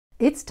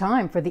It's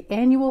time for the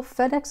annual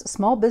FedEx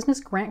Small Business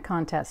Grant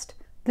Contest.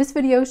 This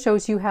video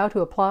shows you how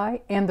to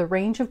apply and the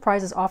range of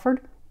prizes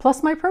offered,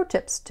 plus my pro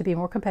tips to be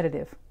more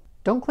competitive.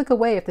 Don't click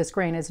away if this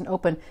grant isn't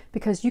open,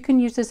 because you can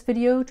use this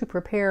video to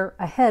prepare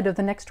ahead of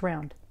the next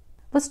round.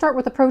 Let's start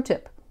with a pro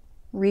tip.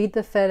 Read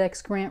the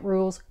FedEx grant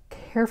rules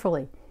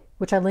carefully,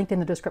 which I linked in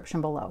the description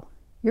below.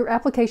 Your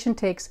application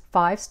takes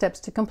 5 steps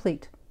to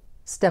complete.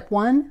 Step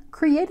 1,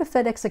 create a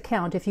FedEx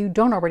account if you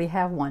don't already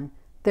have one.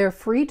 They're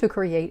free to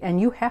create, and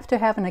you have to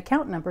have an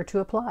account number to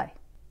apply.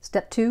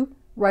 Step 2,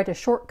 write a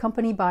short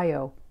company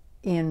bio.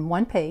 In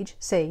 1 page,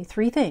 say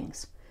 3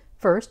 things.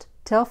 First,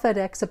 tell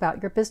FedEx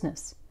about your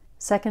business.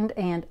 Second,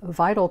 and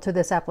vital to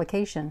this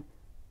application,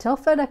 tell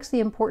FedEx the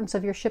importance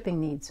of your shipping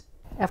needs.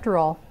 After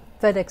all,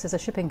 FedEx is a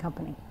shipping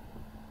company.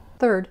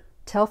 Third,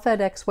 tell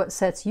FedEx what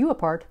sets you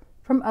apart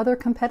from other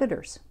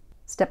competitors.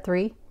 Step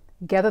 3,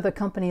 gather the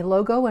company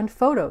logo and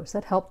photos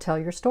that help tell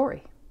your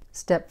story.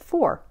 Step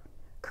 4,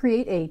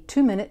 create a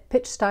 2-minute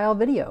pitch-style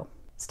video.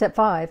 Step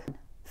 5,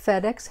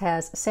 FedEx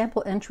has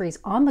sample entries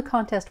on the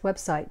contest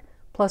website,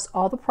 plus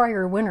all the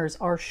prior winners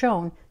are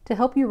shown to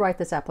help you write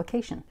this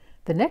application.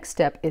 The next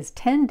step is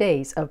 10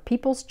 days of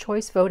People's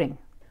Choice voting,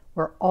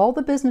 where all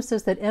the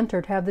businesses that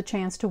entered have the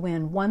chance to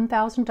win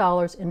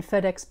 $1,000 in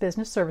FedEx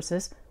Business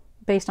Services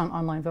based on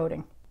online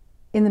voting.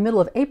 In the middle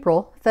of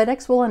April,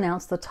 FedEx will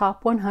announce the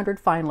top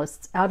 100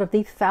 finalists out of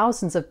the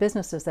thousands of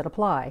businesses that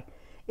apply.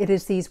 It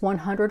is these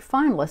 100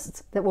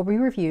 finalists that will be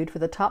reviewed for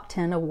the top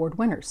 10 award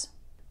winners.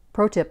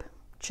 Pro tip,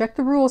 check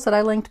the rules that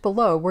I linked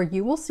below, where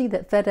you will see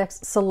that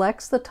FedEx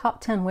selects the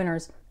top 10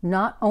 winners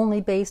not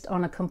only based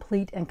on a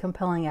complete and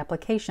compelling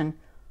application,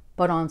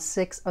 but on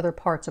 6 other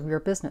parts of your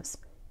business,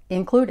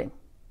 including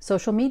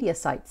social media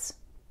sites,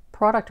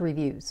 product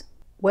reviews,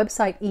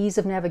 website ease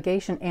of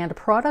navigation and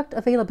product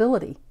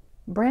availability,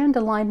 brand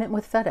alignment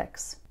with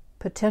FedEx,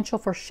 potential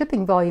for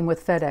shipping volume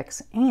with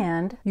FedEx,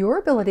 and your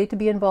ability to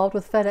be involved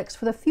with FedEx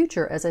for the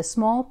future as a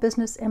small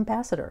business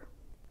ambassador.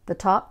 The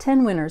top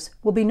 10 winners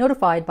will be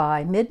notified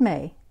by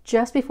mid-May,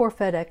 just before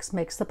FedEx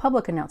makes the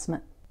public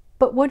announcement.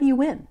 But what do you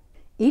win?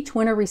 Each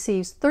winner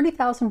receives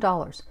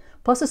 $30,000,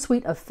 plus a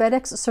suite of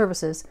FedEx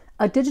services,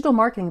 a digital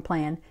marketing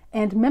plan,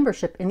 and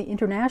membership in the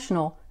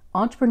International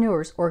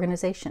Entrepreneurs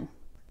Organization.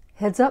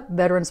 Heads up,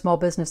 veteran small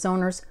business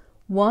owners,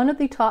 one of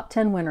the top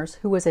 10 winners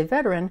who is a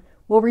veteran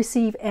will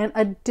receive an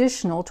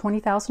additional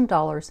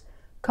 $20,000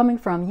 coming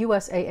from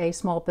USAA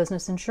Small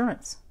Business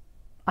Insurance.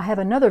 I have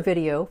another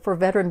video for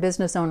veteran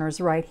business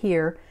owners right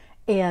here,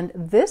 and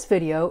this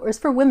video is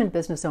for women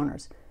business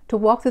owners to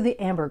walk through the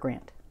Amber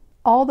Grant.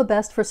 All the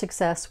best for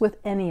success with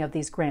any of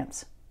these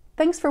grants.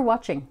 Thanks for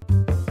watching.